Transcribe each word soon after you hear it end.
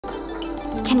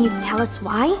Can you tell us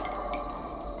why?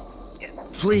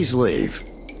 Please leave.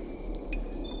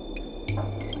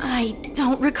 I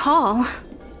don't recall.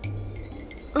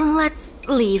 Let's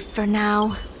leave for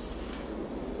now.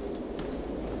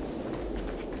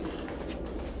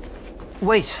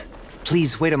 Wait.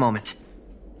 Please, wait a moment.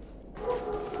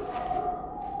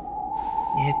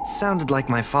 It sounded like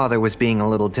my father was being a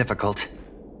little difficult.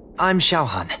 I'm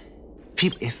Xiao.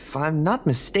 If I'm not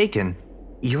mistaken,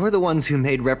 you're the ones who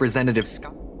made Representative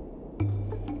Scott.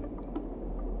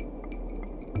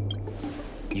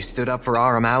 You stood up for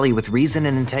our O'Malley with reason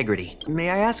and integrity. May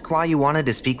I ask why you wanted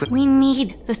to speak with— We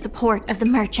need the support of the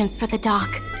merchants for the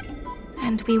dock.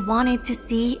 And we wanted to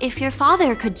see if your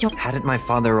father could join. Hadn't my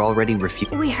father already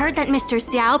refused? We heard that Mr.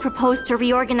 Xiao proposed to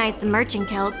reorganize the Merchant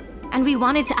Guild, and we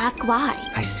wanted to ask why.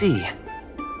 I see.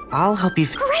 I'll help you—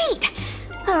 Great!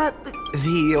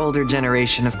 The older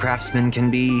generation of craftsmen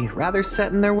can be rather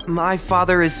set in their— My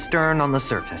father is stern on the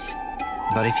surface.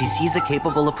 But if he sees a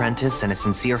capable apprentice and a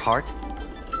sincere heart—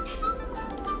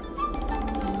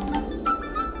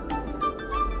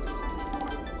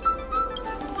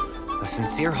 A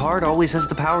sincere heart always has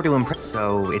the power to impress.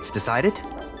 So it's decided?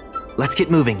 Let's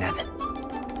get moving then.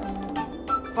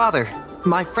 Father,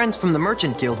 my friends from the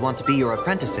Merchant Guild want to be your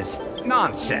apprentices.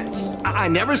 Nonsense. I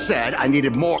never said I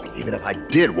needed more. Even if I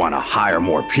did want to hire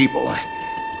more people, I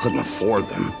couldn't afford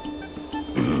them.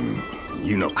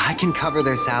 You know— I can cover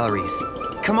their salaries.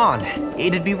 Come on,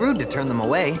 it'd be rude to turn them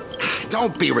away.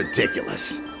 Don't be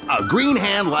ridiculous. A green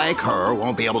hand like her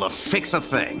won't be able to fix a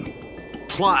thing.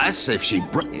 Plus, if she—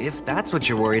 If that's what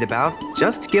you're worried about,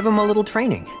 just give them a little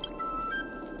training.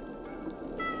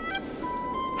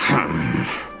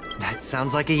 That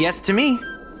sounds like a yes to me.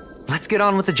 Let's get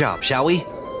on with the job, shall we?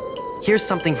 Here's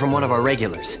something from one of our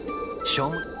regulars.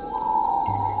 Show 'em.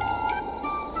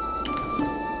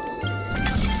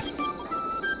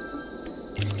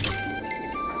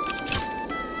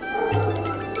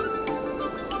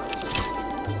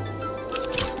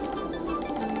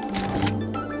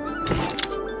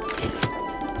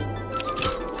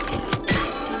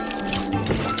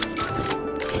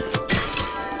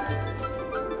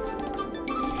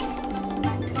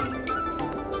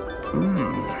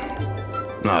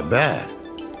 Not bad.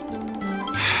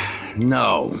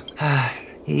 No.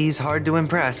 He's hard to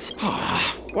impress.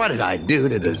 What did I do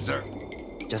to deserve—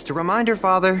 Just a reminder,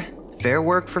 Father. Fair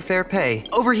work for fair pay.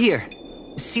 Over here.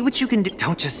 See what you can do.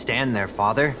 Don't just stand there,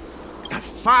 Father.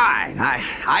 Fine,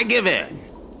 I give in.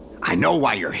 I know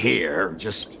why you're here,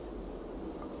 just—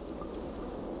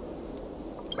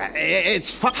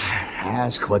 It's fine.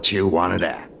 Ask what you wanted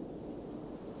at.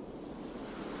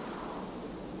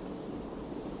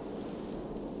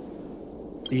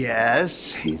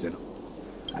 Yes,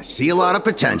 I see a lot of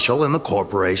potential in the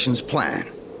corporation's plan.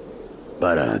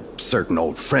 But a certain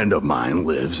old friend of mine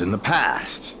lives in the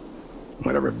past.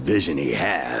 Whatever vision he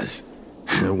has,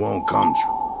 it won't come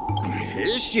true. The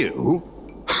issue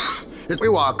is we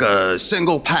walk a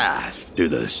single path, do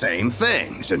the same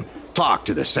things, and talk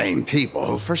to the same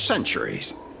people for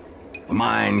centuries. The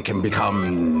mind can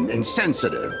become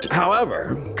insensitive.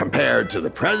 However, compared to the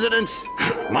president,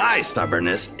 my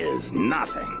stubbornness is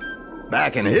nothing.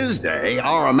 Back in his day,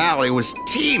 our O'Malley was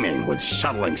teeming with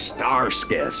shuttling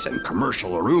star-skiffs and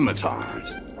commercial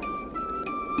aromatons.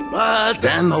 But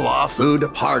then the Lawfu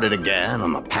departed again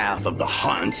on the path of the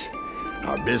hunt.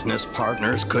 Our business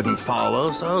partners couldn't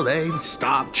follow, so they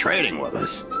stopped trading with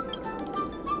us.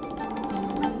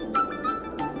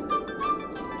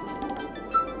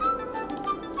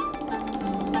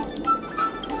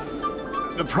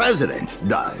 The president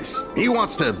does. He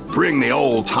wants to bring the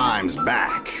old times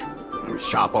back.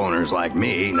 Shop owners like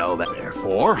me know that.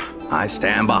 Therefore, I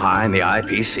stand behind the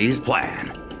IPC's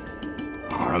plan.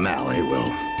 Our O'Malley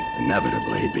will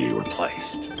inevitably be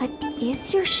replaced. But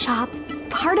is your shop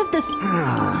part of the...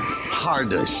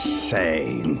 Hard to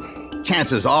say.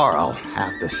 Chances are I'll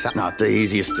have to say— Not the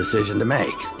easiest decision to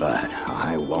make, but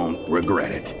I won't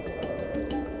regret it.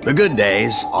 The good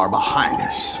days are behind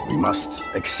us. We must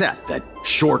accept that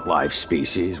short-life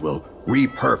species will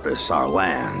repurpose our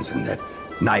lands and that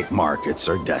night markets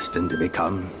are destined to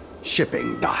become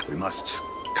shipping docks. We must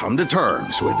come to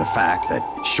terms with the fact that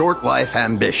short-life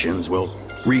ambitions will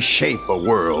reshape a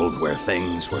world where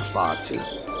things were thought to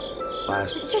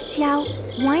last. Mr.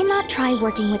 Xiao, why not try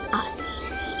working with us?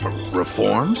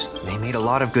 Reforms? They made a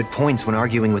lot of good points when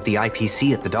arguing with the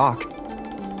IPC at the dock.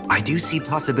 I do see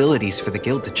possibilities for the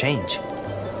guild to change.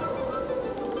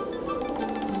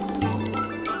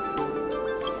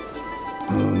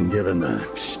 Given the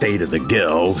state of the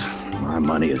guild, my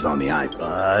money is on the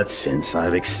but since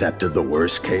I've accepted the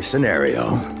worst-case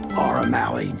scenario,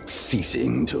 O'Malley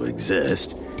ceasing to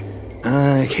exist,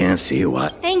 I can't see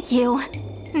what. Thank you.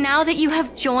 Now that you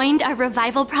have joined our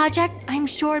revival project, I'm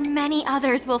sure many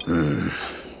others will.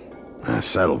 That's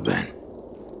settled then.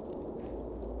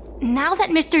 Now that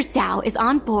Mr. Xiao is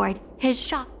on board, his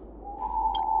shop.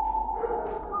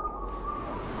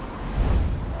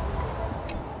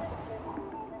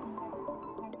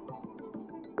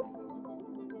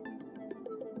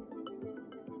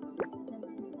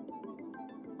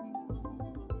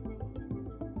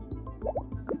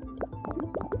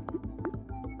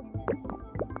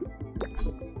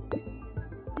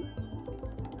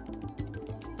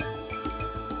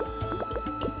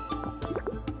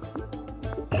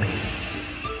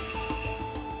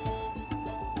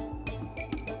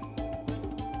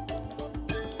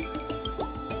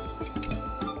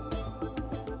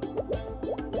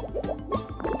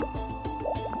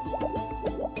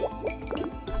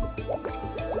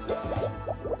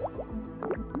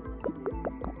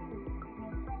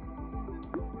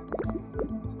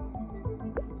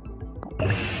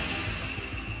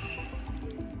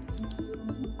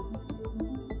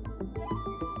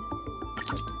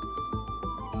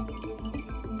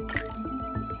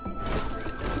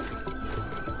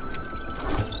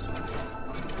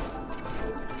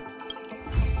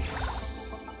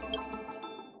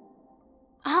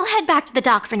 I'll head back to the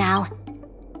dock for now.